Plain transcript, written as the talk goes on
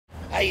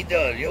you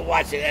doing? You're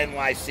watching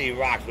NYC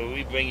Rock, where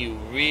we bring you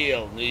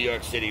real New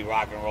York City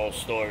rock and roll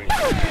stories.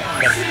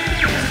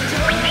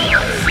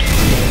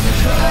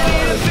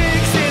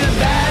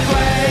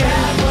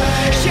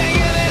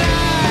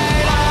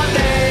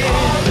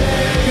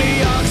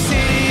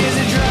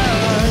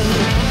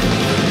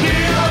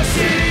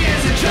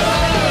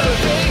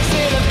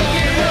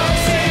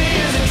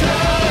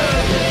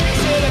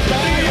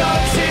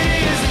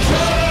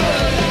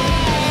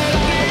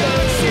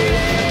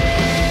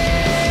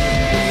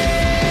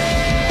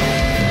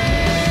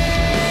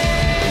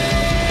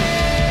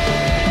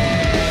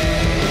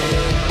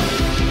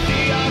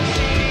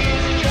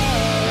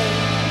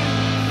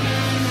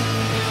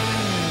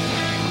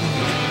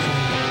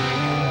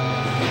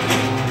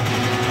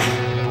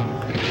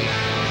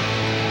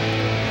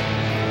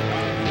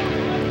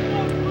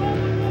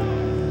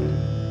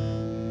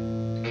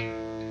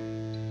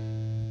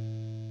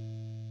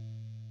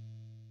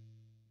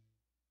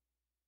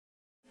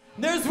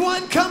 There's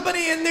one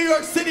company in New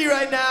York City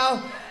right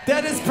now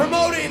that is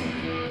promoting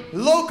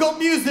local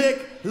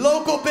music,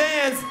 local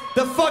bands,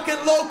 the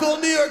fucking local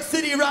New York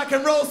City rock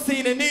and roll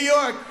scene in New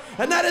York,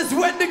 and that is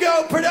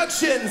Wendigo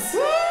Productions. Woo!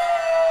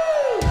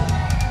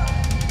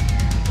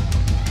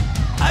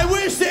 I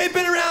wish they had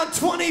been around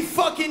 20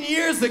 fucking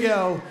years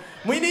ago.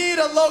 We need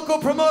a local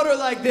promoter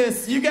like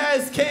this. You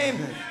guys came,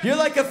 you're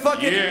like a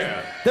fucking,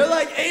 they're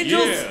like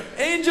angels,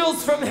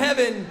 angels from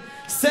heaven,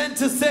 sent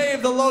to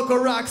save the local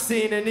rock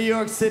scene in New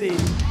York City.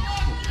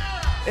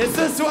 It's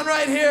this one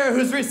right here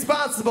who's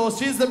responsible.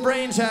 She's the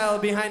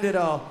brainchild behind it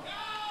all.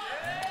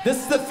 This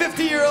is the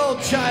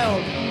 50-year-old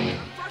child.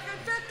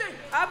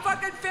 I'm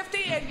fucking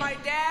 50 and my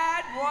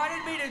dad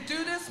wanted me to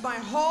do this my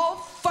whole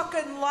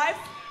fucking life.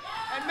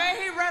 And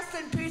may he rest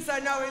in peace. I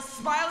know he's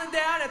smiling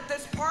down at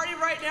this party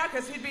right now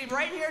because he'd be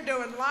right here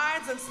doing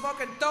lines and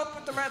smoking dope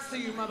with the rest of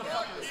you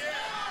motherfuckers.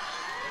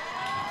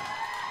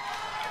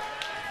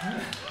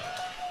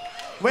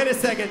 Wait a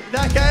second,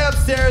 that guy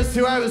upstairs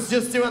who I was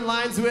just doing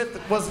lines with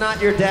was not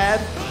your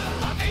dad?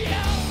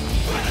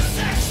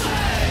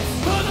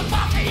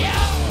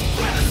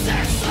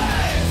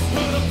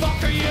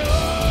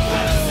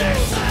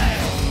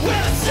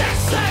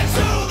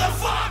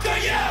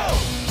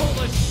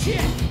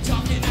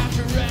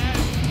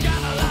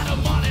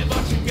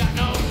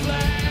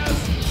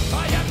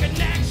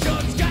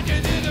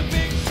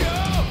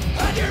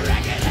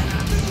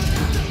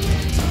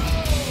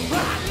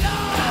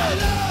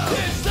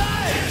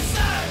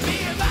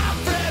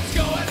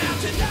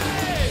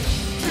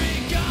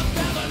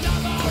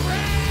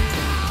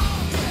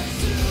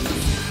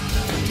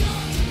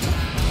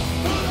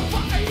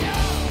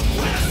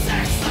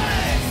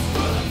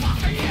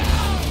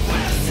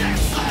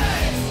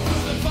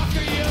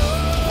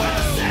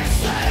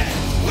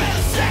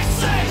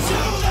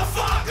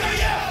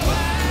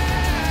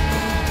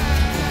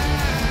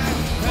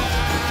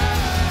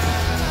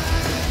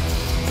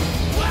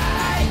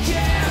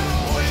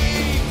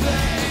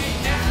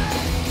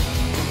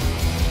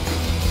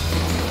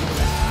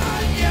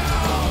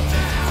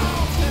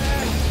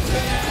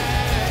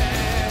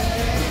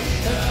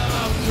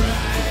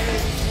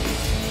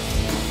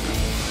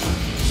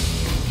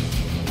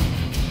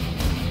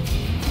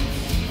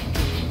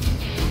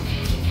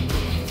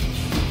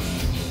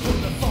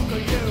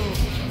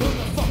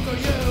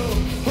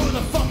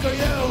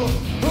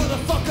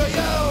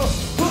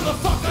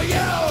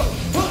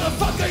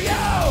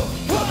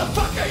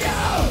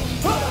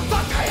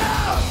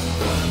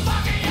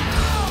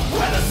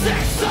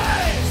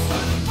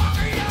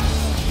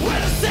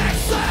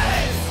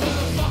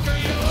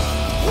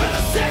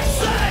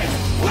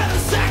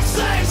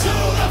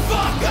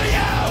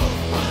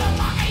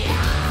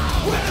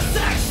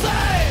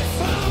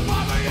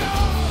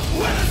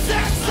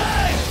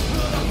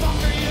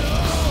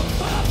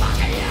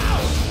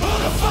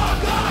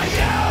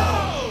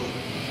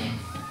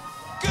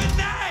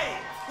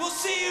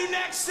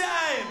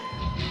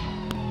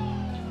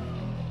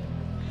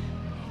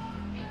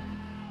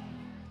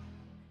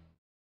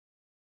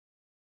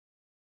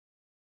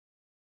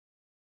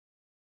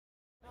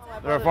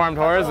 The Reformed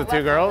Whores, the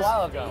two girls,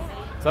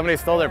 somebody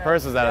stole their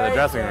purses out of the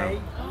dressing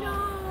room.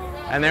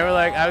 And they were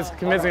like, I was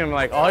convincing them,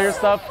 like, all your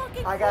stuff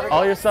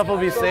will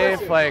be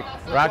safe, like,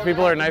 rock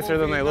people are nicer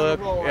than they look,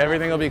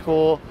 everything will be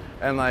cool,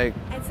 and like,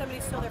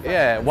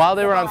 yeah, while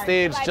they were on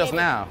stage just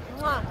now.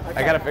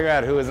 I gotta figure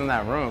out who was in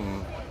that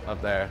room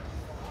up there.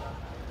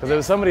 Because it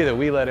was somebody that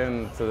we let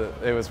in,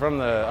 it was from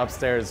the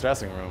upstairs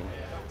dressing room.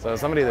 So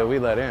somebody that we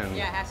let in.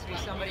 Yeah, it has to be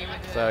somebody with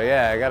it. So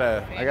yeah, I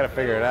gotta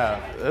figure it out.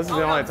 This is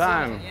the only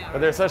time. But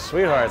they're such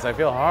sweethearts. I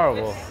feel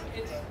horrible.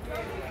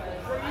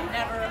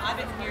 Never. I've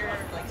been here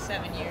like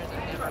 7 years.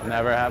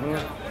 Never happened.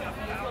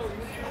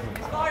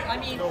 I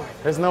mean,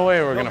 there's no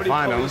way we're gonna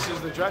find them. This is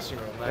the dressing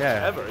room. Like,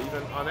 ever,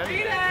 even on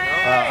anything.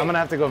 I'm gonna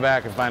have to go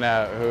back and find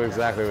out who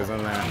exactly was in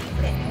there. I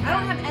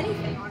don't have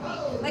anything on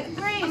me. Like,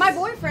 my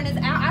boyfriend is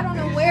out. I don't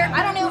know where.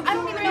 I don't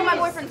even know my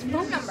boyfriend's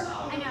phone number.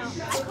 I know.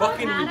 It's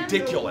fucking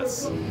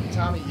ridiculous.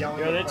 Tommy yelling.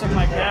 Yeah, they took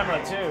my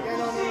camera too.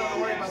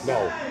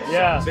 No.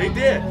 Yeah. They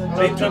did.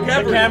 They took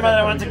everything. The camera that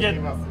I went to get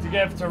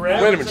give to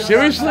Rick. Wait a minute,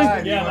 seriously?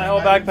 Yeah, my whole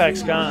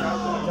backpack's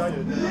gone.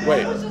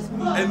 Wait.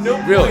 And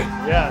no Really?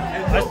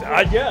 Yeah.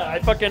 I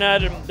fucking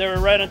had them. They were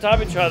right on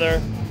top of each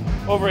other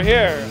over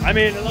here. I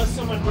mean, unless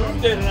someone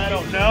moved it and I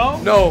don't know.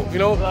 No, you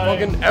know,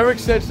 fucking Eric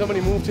said somebody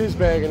moved his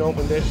bag and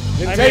opened it.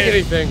 Didn't take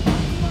anything.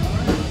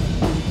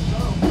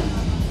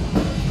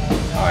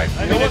 All right.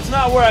 I mean, it's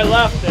not where I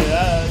left it.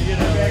 You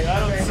know, I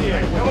don't see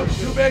it. You know what?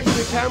 2 bags in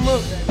the camera.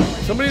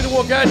 Somebody didn't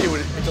walk out here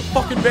with it. It's a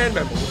fucking band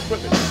member with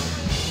equipment.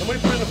 Somebody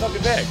put it in a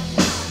fucking bag.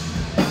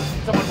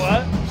 Someone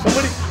what?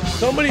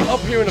 Somebody up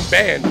here in a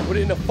band put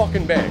it in a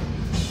fucking bag.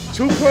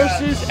 2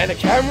 purses and a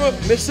camera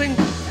missing.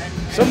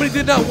 Somebody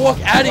did not walk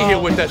out of here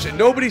with that shit.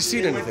 Nobody's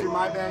seen anything.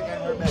 My bag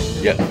and her bag.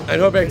 Yeah,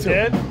 and her bag too.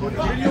 Did? With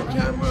a video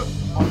camera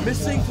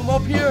missing from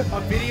up here.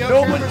 A video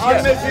Nobody. camera?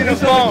 I'm missing a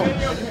phone.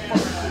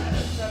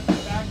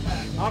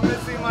 I'm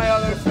missing my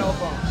other cell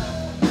phone.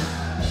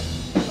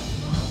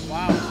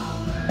 Wow.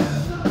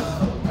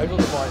 I go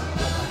fine.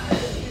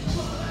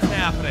 What's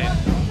happening?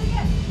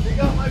 They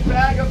got my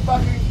bag of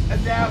fucking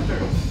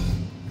adapters.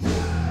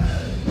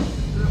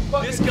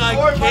 This guy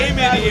came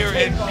in here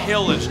and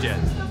pillaged it.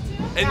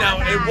 And now,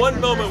 at one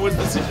moment, was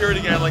the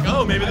security guy like,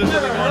 oh, maybe there's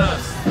nothing on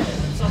us.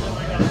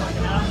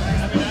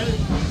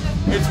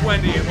 It's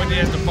Wendy, and Wendy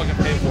has to fucking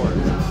pay for it.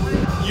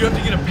 You have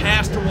to get a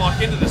pass to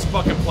walk into this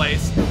fucking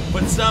place,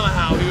 but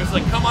somehow he was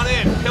like, come on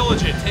in,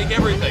 pillage it, take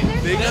everything.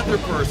 They got their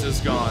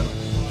purses gone.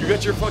 You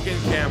got your fucking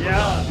camera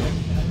gone.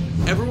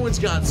 Everyone's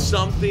got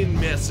something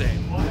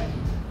missing.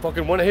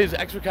 Fucking one of his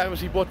extra cameras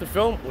he bought the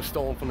film was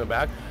stolen from the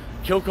back.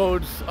 Kill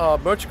Code's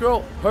merch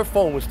girl, her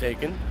phone was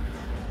taken.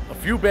 A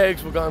few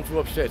bags were gone through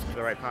upstairs.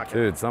 The right pocket.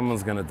 Dude,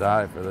 someone's gonna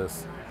die for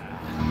this.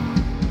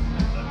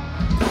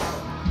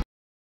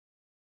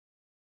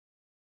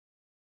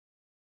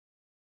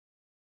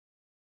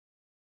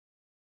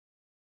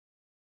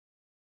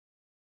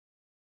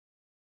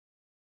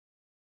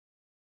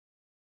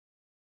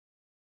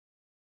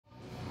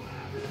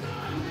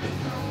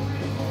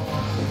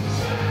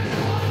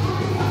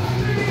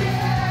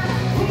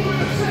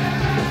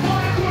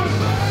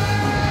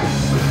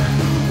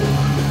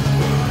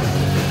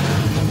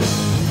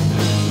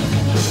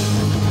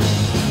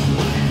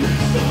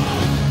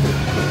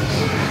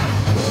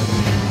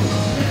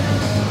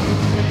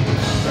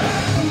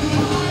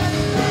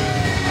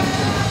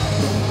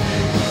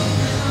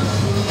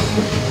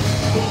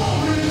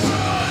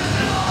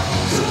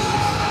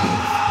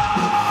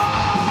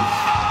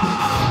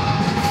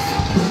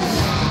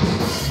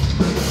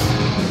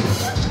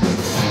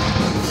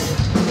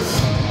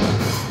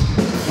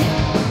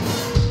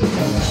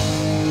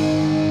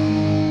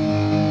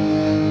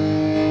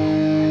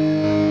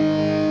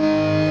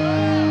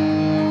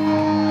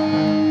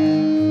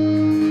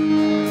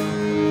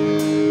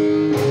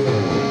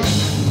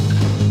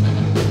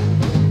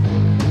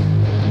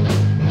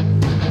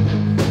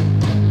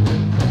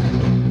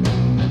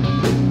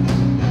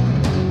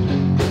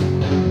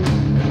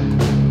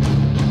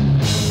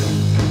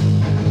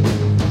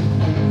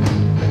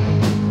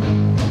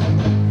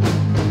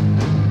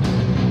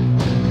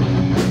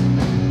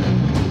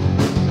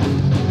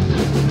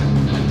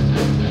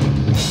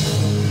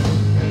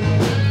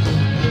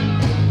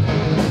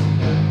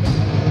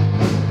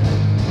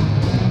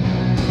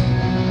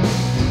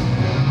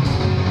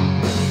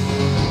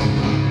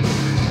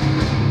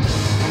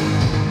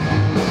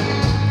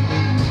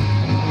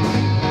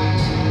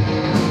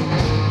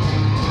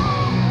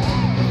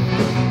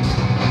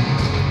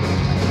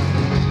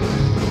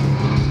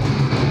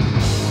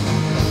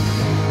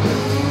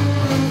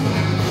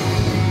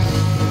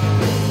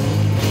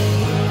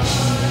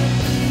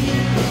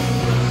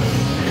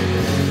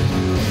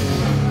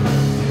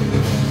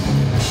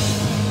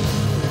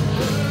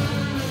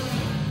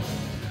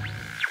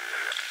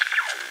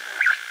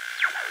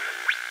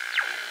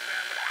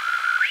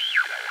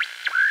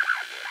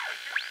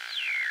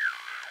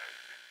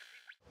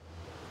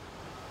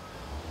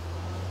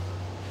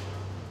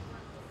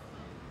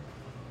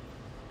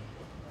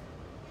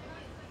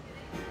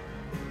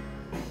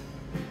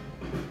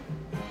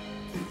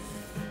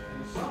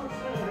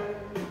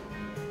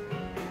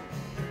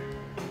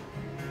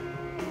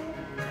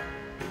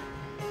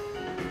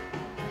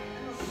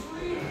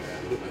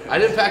 I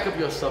didn't pack up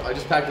your stuff. I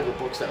just packed up the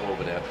books that were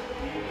over there.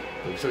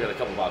 We still got a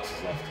couple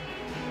boxes left.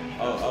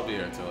 I'll be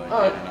here until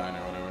like 8 or 9 or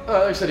whatever.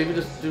 Like I said, even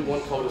just do one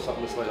coat or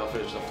something this way, I'll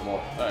finish it up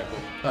tomorrow. Alright, cool.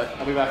 Alright,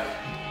 I'll be back.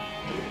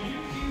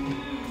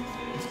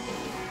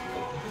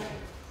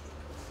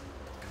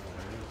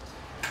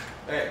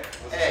 Hey,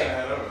 let's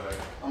head over there.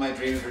 All my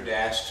dreams were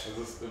dashed.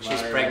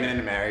 She's pregnant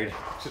and married.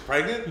 She's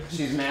pregnant?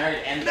 She's married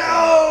and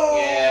No!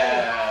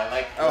 Yeah,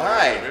 like. Oh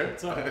hi,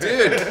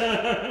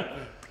 dude.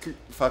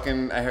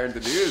 Fucking, I heard the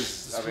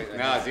news. I mean,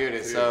 no, dude,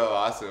 it's so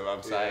awesome. I'm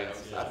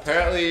psyched.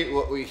 Apparently,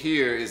 what we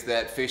hear is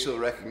that facial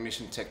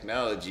recognition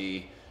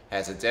technology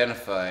has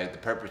identified the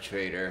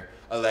perpetrator,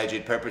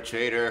 alleged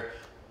perpetrator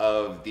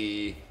of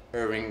the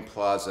Irving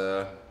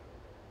Plaza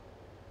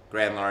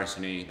grand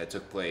larceny that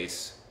took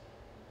place,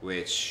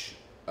 which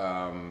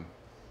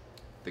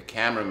the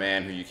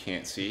cameraman, who you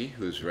can't see,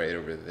 who's right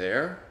over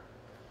there,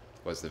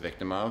 was the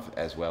victim of,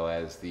 as well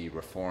as the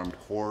reformed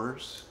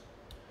whores,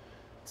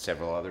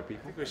 several other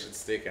people. I think we should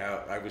stake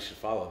out. We should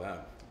follow them.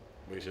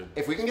 We should.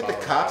 If we can get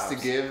the cops to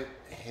give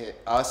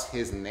us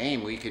his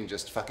name, we can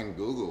just fucking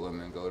Google him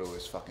and go to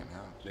his fucking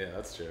house. Yeah,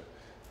 that's true.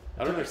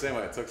 I don't understand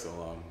why it took so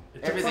long.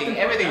 Everything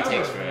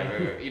takes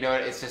forever. You know,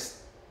 it's just.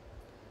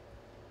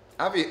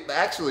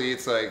 Actually,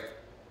 it's like.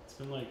 It's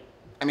been like.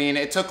 I mean,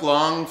 it took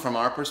long from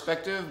our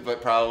perspective,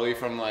 but probably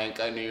from like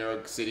a New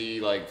York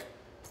City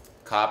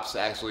cops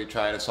actually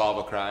trying to solve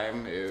a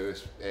crime, it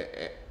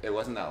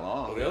wasn't that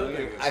long.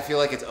 I feel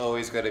like it's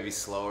always going to be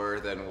slower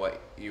than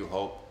what you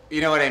hope. You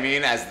know what I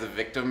mean? As the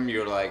victim,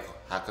 you're like,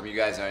 how come you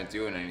guys aren't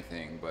doing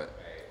anything? But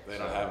they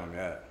don't have him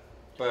yet.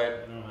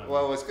 But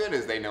what's good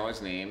is they know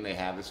his name, they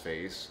have his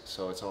face,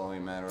 so it's only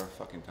a matter of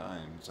fucking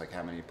time. It's like,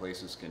 how many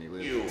places can you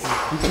live? He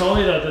told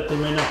me that they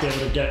may not be able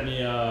to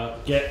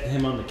get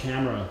him on the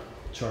camera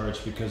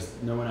charge because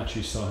no one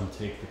actually saw him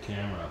take the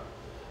camera.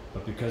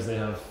 But because they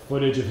have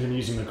footage of him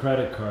using the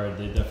credit card,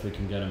 they definitely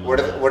can get him. What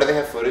do they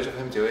have footage of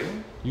him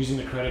doing? Using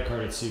the credit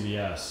card at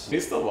CVS.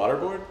 He's still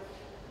waterboard?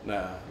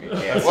 No.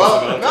 Yeah.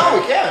 Well, no,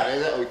 we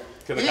can't.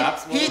 Can the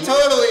cops? He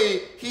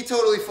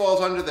totally falls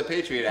under the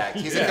Patriot Act.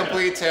 He's a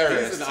complete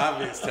terrorist. He's an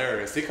obvious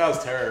terrorist. He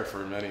caused terror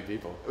for many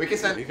people.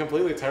 He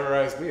completely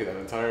terrorized me that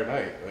entire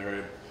night. There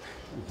were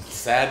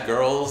sad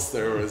girls.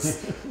 There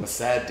was a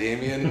sad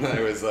Damien.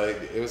 There was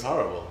it was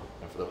horrible.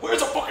 Where's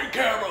the fucking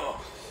camera?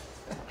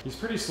 He's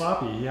pretty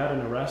sloppy. He had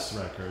an arrest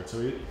record,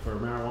 for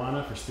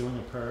marijuana, for stealing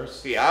a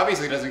purse. He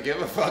obviously doesn't give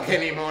a fuck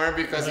anymore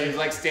because he's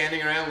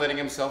standing around letting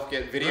himself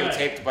get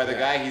videotaped by the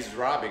guy he's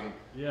robbing.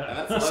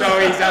 Yeah. So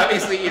he's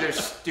obviously either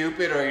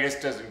stupid or he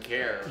just doesn't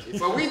care.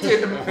 But we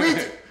did the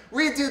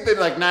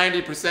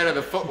 90% of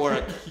the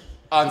footwork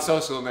on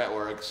social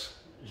networks.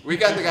 We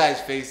got the guy's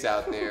face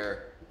out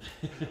there.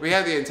 We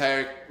have the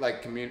entire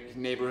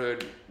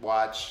neighborhood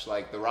watch,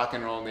 the rock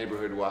and roll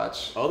neighborhood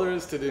watch. All there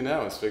is to do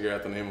now is figure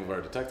out the name of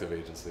our detective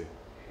agency.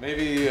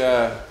 Maybe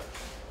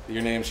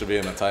your name should be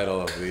in the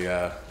title of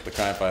the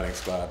crime fighting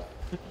squad.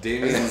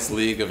 Damien's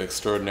League of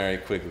Extraordinary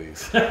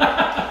Quigleys.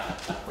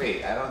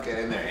 Wait, I don't get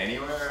in there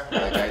anywhere.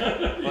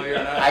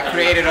 I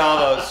created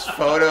all those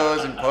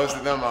photos and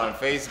posted them on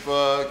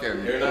Facebook,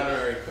 and you're not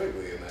very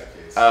Quigley in that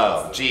case.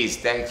 Oh, geez,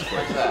 thanks for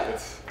that.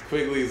 It's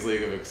Quigley's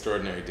League of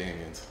Extraordinary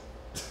Damiens.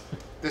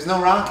 There's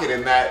no rocket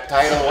in that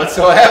title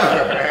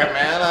whatsoever,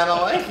 man. I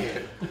don't like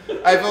it.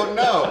 I vote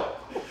no.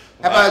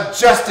 How about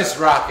Justice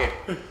Rocket?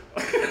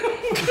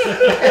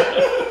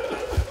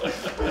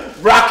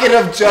 Rocket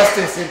of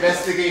Justice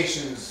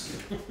Investigations.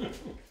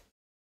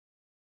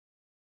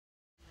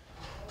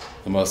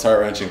 The most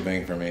heart-wrenching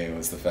thing for me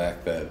was the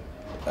fact that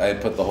I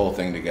had put the whole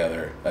thing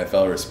together. I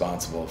felt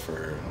responsible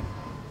for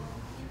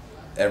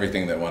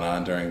everything that went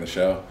on during the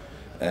show,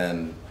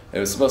 and it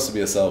was supposed to be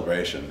a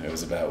celebration. It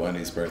was about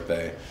Wendy's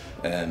birthday,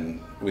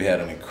 and we had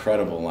an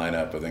incredible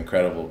lineup with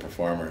incredible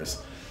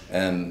performers,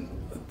 and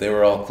they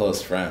were all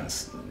close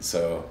friends.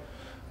 So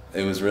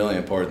it was really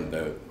important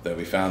that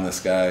we found this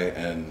guy,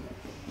 and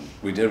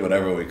we did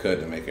whatever we could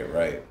to make it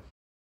right.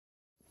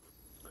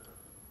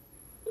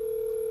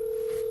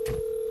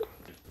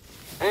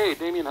 Hey,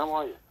 Damien, how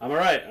are you? I'm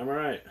alright.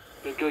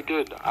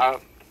 Good.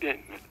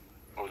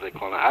 What was I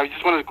calling? I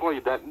just wanted to call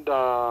you that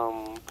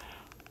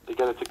the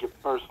guy that took your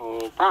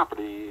personal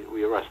property,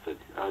 we arrested.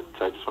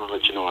 So I just want to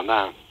let you know on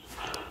that.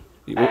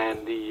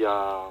 And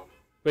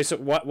Wait, so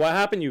what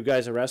happened? You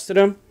guys arrested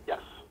him?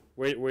 Yes.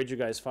 Where'd you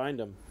guys find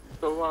him?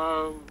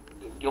 So,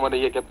 when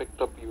he got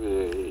picked up,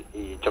 he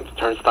jumped the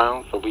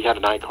turnstile, so we had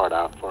an iCard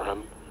out for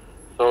him.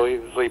 So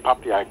he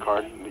popped the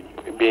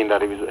iCard, being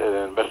that he was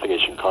an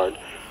investigation card.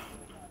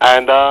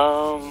 And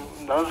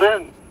that was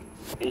it.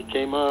 He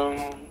came,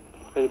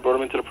 they brought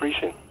him into the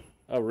precinct.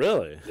 Oh,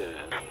 really? Yeah.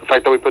 The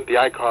fact that we put the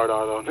iCard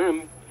out on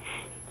him,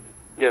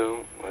 we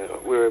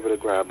were able to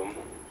grab him.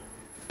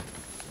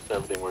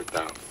 Everything worked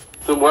out.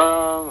 So,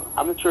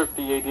 I'm not sure if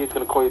the AD is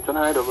going to call you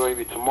tonight or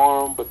maybe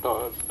tomorrow, but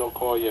they'll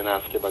call you and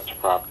ask you about your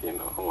property and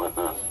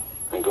whatnot,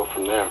 and go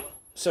from there.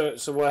 So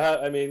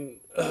what? I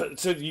mean,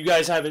 so you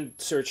guys haven't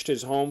searched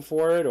his home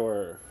for it,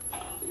 or?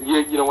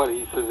 You know what?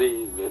 He says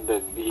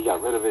that he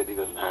got rid of it. He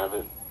doesn't have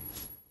it.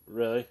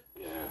 Really?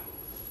 Yeah.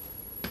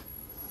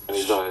 And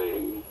he's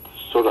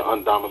sort of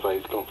undomiciled.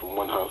 He's going from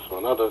one house to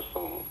another.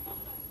 So.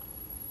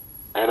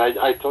 And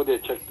I told you I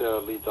checked the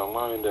leads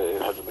online that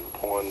it hasn't been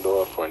pawned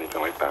off or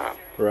anything like that.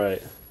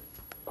 Right.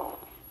 So,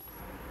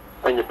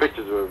 and your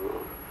pictures were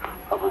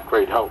of a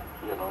great help,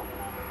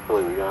 the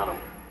way we got them.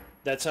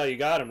 That's how you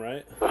got him,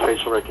 right? The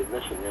facial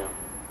recognition, yeah.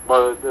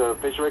 Well, the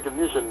facial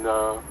recognition,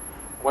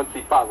 once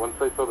I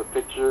saw the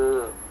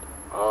picture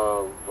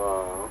of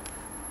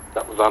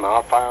that was on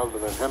our files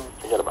and then him,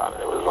 forget about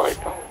it. It was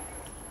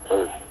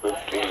it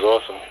was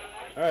awesome.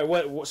 All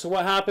right. So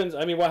what happens?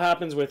 I mean, what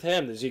happens with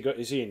him? Is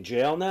he in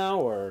jail now,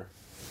 or?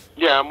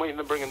 Yeah, I'm waiting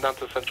to bring him down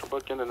to central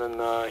booking, and then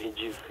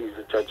he's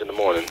the judge in the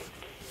morning.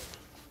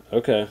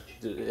 Okay.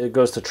 It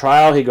goes to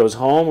trial. He goes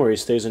home, or he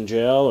stays in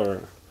jail,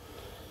 or.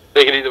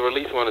 They can either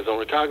release him on his own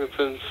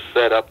recognizance,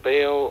 set up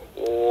bail,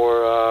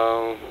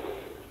 or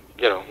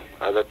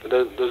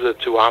those are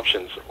two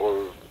options,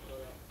 or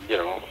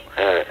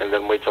and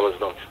then wait till his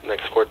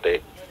next court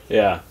date.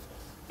 Yeah.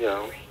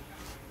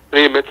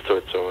 He admits to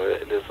it, so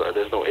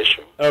there's no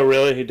issue. Oh,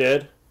 really? He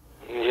did?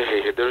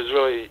 Yeah, there's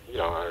really,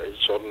 I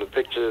showed him the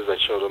pictures. I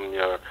showed him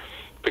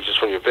pictures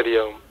from your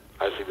video.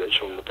 I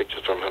showed him the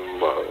pictures from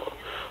him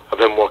of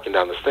him walking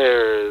down the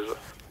stairs.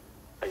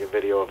 Like a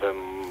video of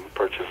him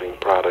purchasing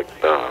product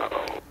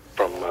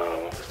from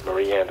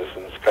Marie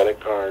Anderson's credit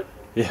card.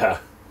 Yeah.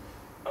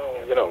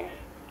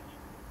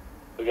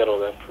 We got all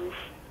that proof.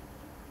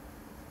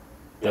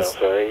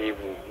 So he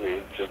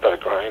just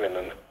started crying, and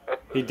then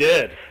he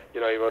did. He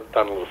wrote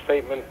down a little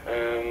statement,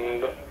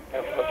 and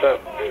that's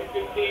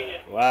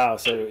it. Wow.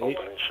 So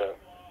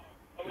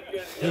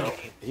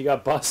he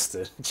got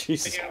busted.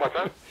 Jesus. What's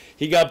that?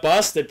 He got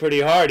busted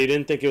pretty hard. He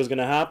didn't think it was going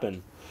to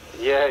happen.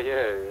 Yeah.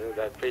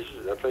 I'll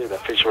tell you,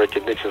 that facial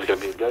recognition is going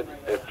to be good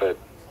if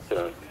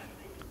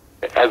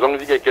as long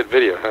as you get good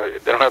video.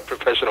 They don't have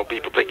professional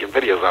people taking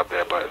videos out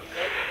there, but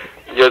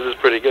yours is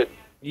pretty good.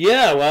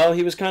 Yeah, well,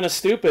 he was kind of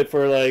stupid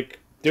for,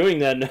 doing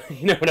that,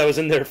 when I was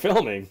in there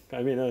filming.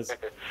 I mean,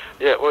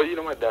 Yeah, well,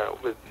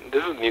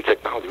 this is new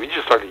technology. We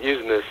just started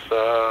using this.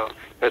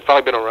 It's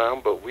probably been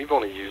around, but we've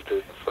only used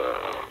it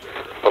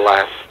the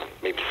last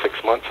maybe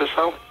 6 months or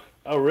so.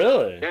 Oh,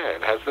 really? Yeah,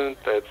 it hasn't.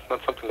 It's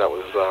not something that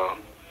was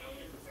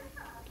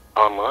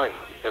online,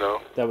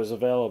 That was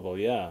available,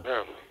 yeah.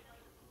 Yeah.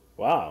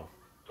 Wow.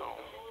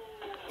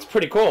 It's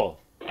pretty cool.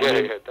 Yeah,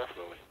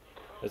 definitely.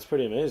 It's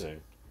pretty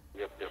amazing.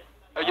 Yep.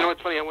 You know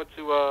what's funny? I went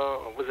to,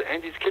 was it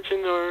Andy's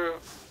Kitchen or?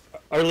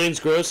 Arlene's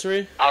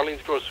Grocery?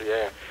 Arlene's Grocery,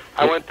 yeah.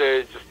 I went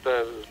there just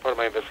as part of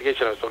my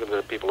investigation. I was talking to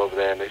the people over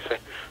there, and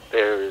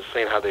they're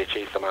saying how they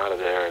chased him out of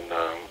there, and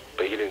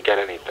but he didn't get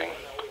anything.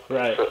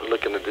 Right. So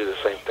looking to do the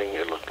same thing,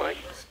 it looked like.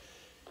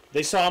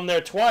 They saw him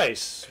there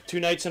twice, 2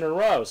 nights in a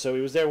row. So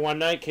he was there one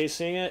night,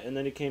 casing it, and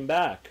then he came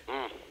back.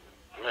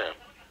 Yeah.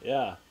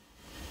 Yeah.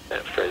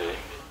 That's crazy.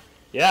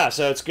 Yeah,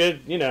 so it's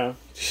good,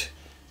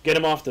 get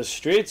him off the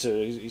streets so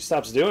he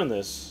stops doing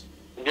this.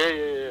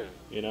 Yeah.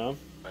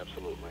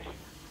 Absolutely.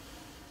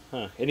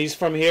 Huh. And he's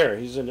from here.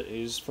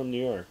 He's from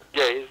New York.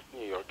 Yeah, he's a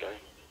New York guy.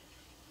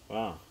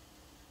 Wow.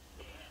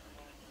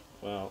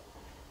 Well,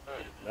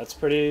 that's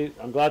pretty...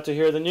 I'm glad to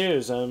hear the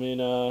news. I mean,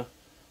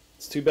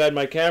 it's too bad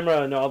my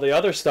camera and all the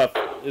other stuff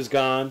is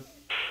gone.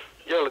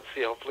 Yeah, let's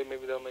see. Hopefully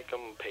maybe they'll make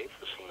him pay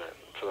for some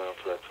of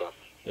that stuff.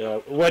 Yeah.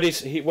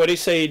 What'd he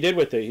say he did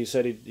with it? He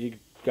said he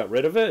got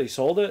rid of it? He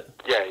sold it?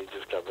 Yeah, he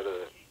just got rid of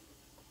it.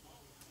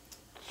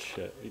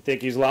 Shit. You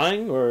think he's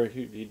lying, or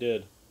he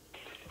did?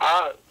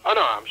 Oh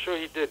no, I'm sure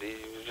he did. He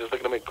was just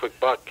looking to make a quick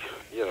buck.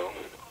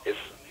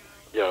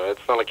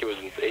 It's not like he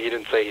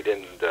didn't say he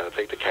didn't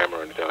take the camera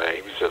or anything.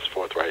 He was just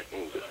forthright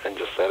and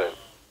just said it.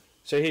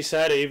 So he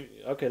said it.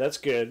 Okay, that's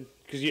good.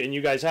 And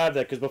you guys have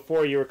that, because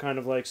before you were kind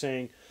of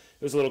saying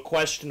it was a little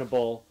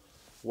questionable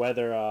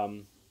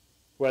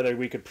whether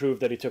we could prove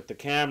that he took the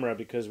camera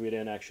because we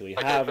didn't actually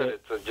have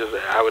it.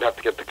 I would have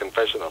to get the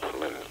confession of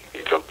him, and he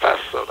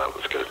confessed, so that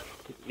was good.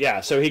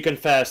 Yeah, so he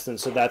confessed, and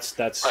so that's.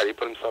 Right, he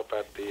put himself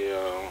at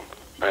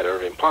at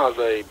Irving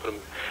Plaza.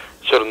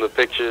 Showed him the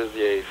pictures.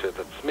 Yeah, he said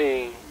that's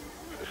me.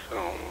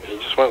 So he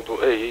just went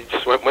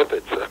with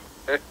it. So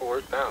it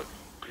worked out.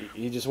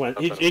 He just went.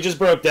 He just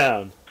broke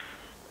down.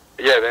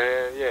 Yeah,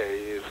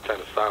 he was kind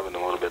of sobbing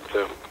a little bit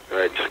too.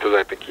 Right, just because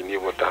I think he knew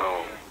what's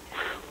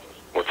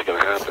gonna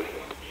happen.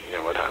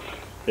 What happened.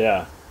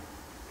 Yeah.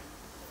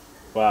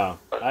 Wow.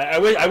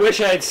 I wish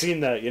I had seen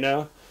that,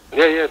 Yeah,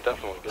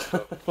 definitely. Good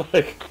stuff.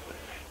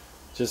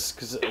 Just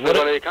because. What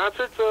are your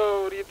concerts?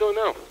 What are you doing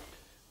now?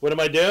 What am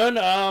I doing?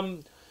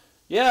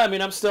 Yeah, I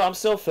mean, I'm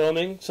still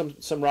filming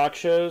some rock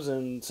shows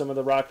and some of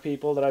the rock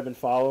people that I've been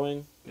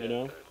following.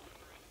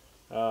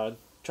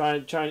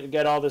 Trying to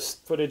get all this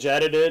footage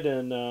edited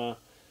and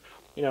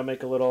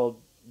make a little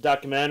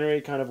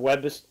documentary kind of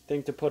web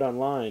thing to put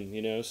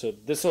online, so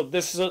this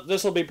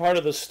will be part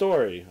of the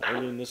story. I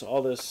mean,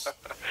 all this.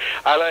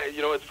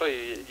 It's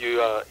funny. You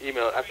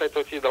emailed after I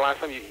talked to you the last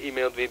time. You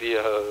emailed me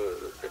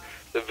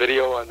the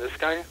video on this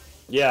guy.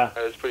 Yeah.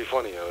 It was pretty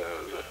funny. It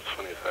was a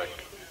funny thing.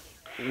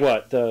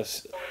 What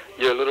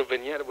your little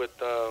vignette with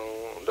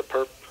the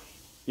perp?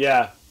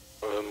 Yeah.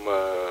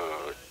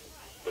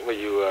 Were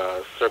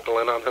you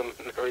circling on him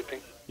and everything?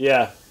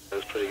 Yeah. It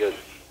was pretty good.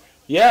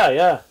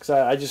 Yeah, because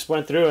I just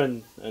went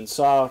through and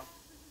saw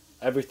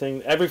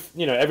everything,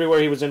 everywhere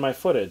he was in my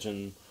footage,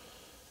 and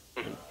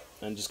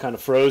just kind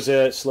of froze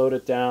it, slowed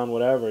it down,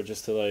 whatever,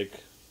 just to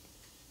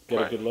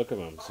get a good look of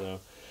him. So,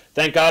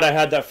 thank God I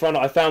had that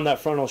frontal. I found that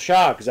frontal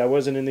shot because I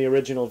wasn't in the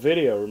original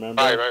video.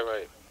 Remember?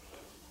 Right.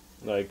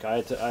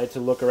 I had to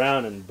look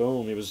around, and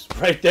boom, he was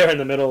right there in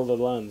the middle of the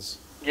lens.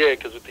 Yeah,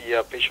 because with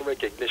the facial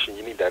recognition,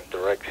 you need that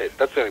direct hit.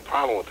 That's the only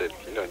problem with it.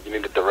 You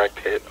need a direct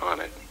hit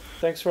on it.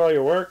 Thanks for all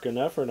your work and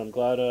effort. I'm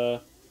glad,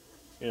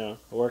 it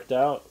worked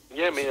out.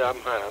 Yeah, I mean, I'm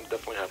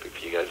definitely happy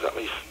for you guys. At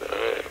least,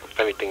 if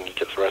anything, he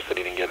gets arrested,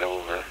 he didn't get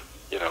over,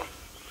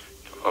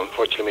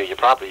 Unfortunately, your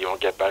property you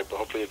won't get back, but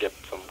hopefully you'll get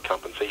some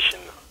compensation.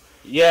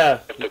 Yeah.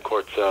 If the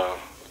courts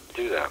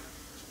do that.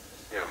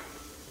 Yeah.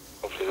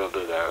 they'll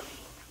do that.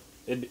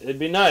 It'd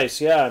be nice,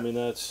 yeah. I mean,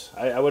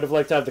 I would have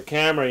liked to have the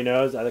camera, you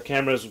know. The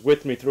camera's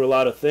with me through a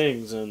lot of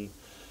things, and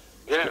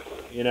yeah,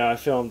 you know, I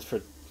filmed for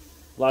a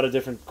lot of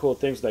different cool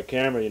things with that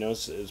camera, you know.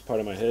 It's part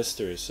of my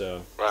history,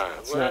 so. Right.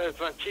 It's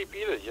not cheap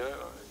either, you know.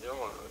 You don't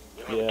want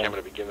the camera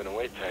to be given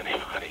away to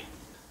anybody.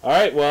 All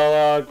right,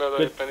 well,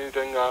 But if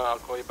anything, I'll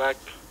call you back.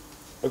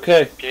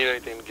 Okay. If you need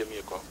anything, give me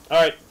a call.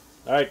 All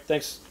right,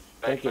 thanks.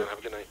 Thank you. Man. Have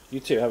a good night. You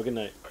too, have a good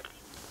night.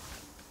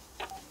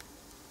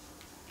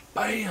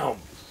 Bam!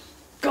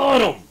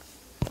 Got him!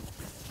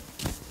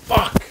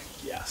 Fuck!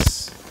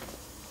 Yes.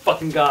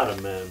 Fucking got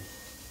him, man.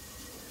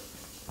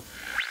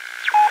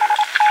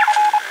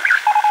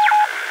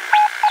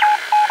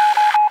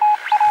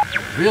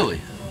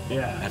 Really?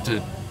 Yeah. After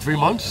 3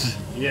 months?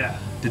 Yeah.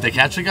 Did they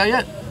catch the guy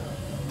yet?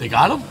 They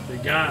got him? They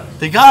got him.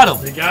 They got him?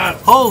 They got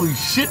him. Holy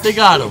shit, they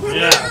got him.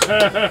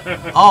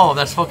 Yeah. Oh,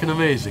 that's fucking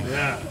amazing.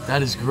 Yeah.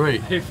 That is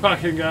great. They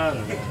fucking got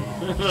him.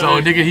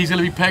 So, nigga, he's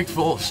gonna be pegged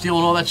for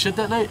stealing all that shit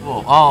that night?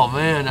 Well, oh,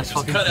 man, that's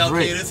fucking cut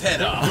great. Al-Qaeda's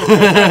head off.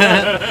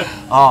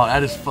 Oh,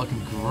 that is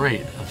fucking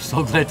great. I'm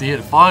so glad to hear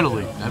it.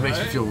 Finally. That makes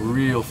me feel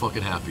real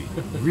fucking happy.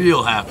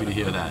 Real happy to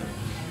hear that.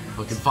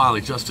 Fucking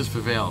finally, justice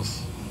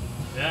prevails.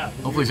 Yeah.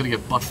 Hopefully he's gonna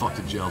get butt fucked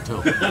in jail,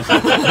 too.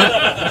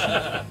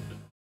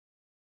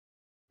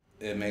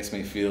 It makes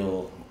me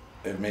feel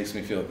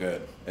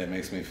good. It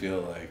makes me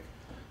feel like,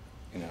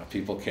 you know,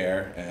 people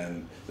care,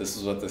 and this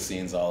is what the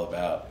scene's all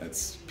about.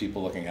 It's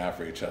people looking out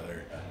for each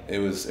other. It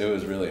was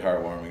really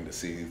heartwarming to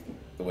see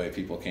the way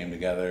people came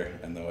together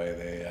and the way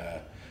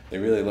they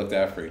really looked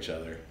out for each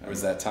other. There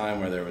was that time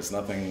where there was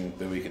nothing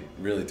that we could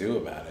really do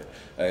about it.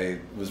 I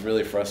was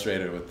really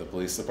frustrated with the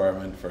police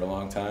department for a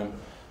long time.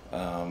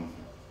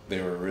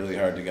 They were really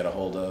hard to get a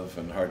hold of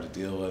and hard to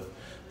deal with,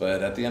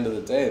 but at the end of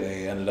the day,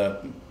 they ended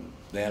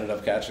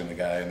up catching the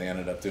guy, and they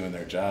ended up doing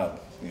their job,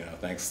 you know,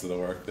 thanks to the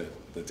work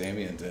that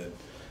Damien did.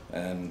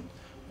 And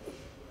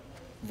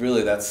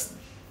really that's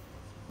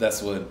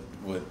what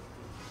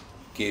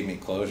gave me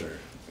closure,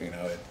 you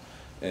know.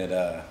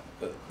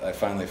 I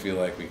finally feel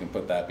like we can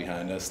put that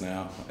behind us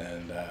now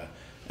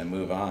and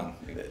move on.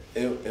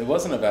 It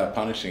wasn't about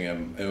punishing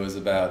him, it was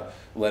about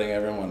letting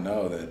everyone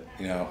know that,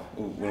 you know,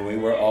 when we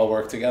all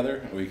work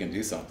together, we can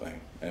do something,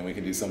 and we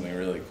can do something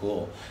really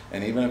cool.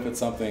 And even if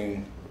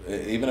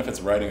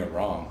it's righting a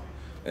wrong,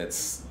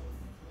 it's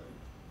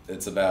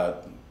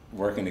about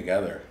working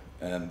together,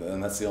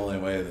 and that's the only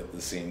way that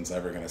the scene's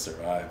ever going to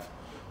survive.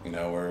 You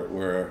know,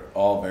 we're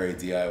all very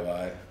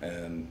DIY,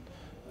 and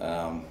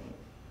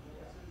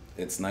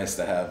it's nice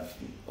to have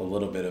a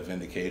little bit of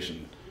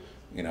vindication,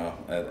 you know,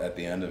 at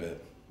the end of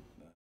it.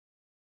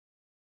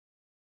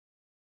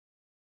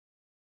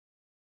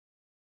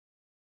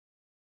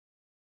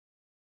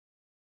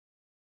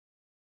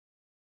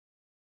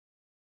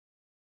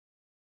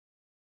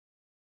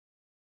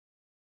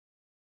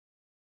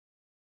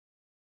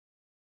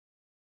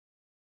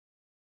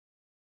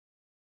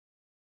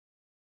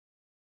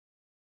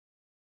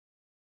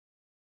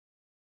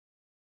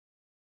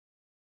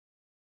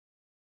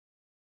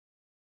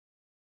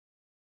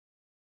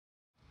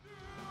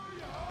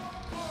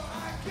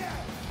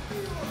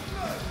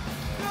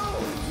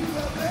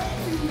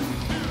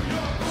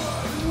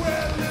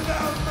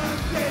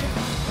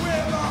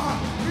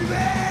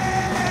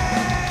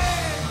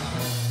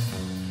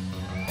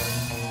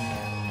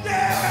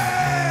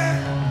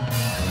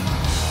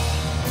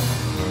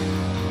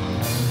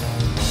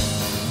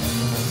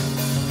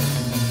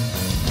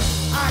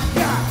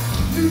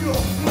 New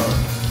York blood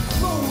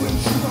flowing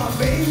through my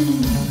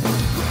veins.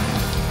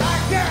 I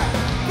got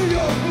New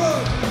York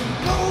blood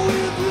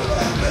flowing through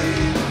my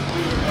veins.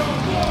 New York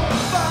blood.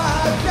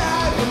 Fire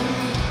diving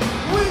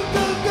with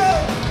the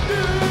gun.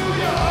 New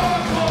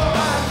York blood.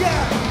 I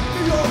got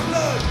New York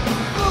blood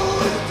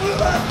flowing through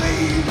my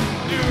veins.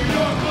 New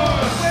York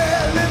blood.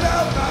 Where live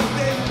out my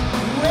day,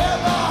 where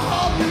my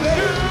heart you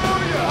lay.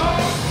 New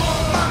York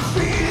blood. My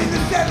street in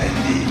the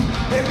 70s,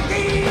 every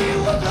day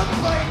was a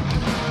fight.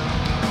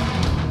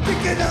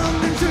 Picking on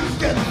the two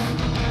steps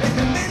in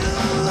the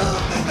middle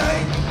of the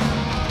night.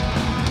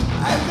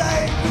 As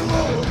I grew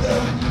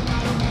older,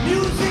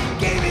 music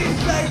gave me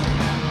sight.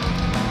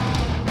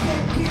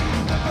 Can't keep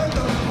the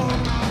motherfucker.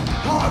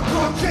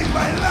 Hardcore changed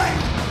my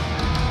life.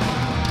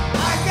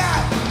 I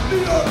got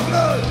New York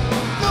blood.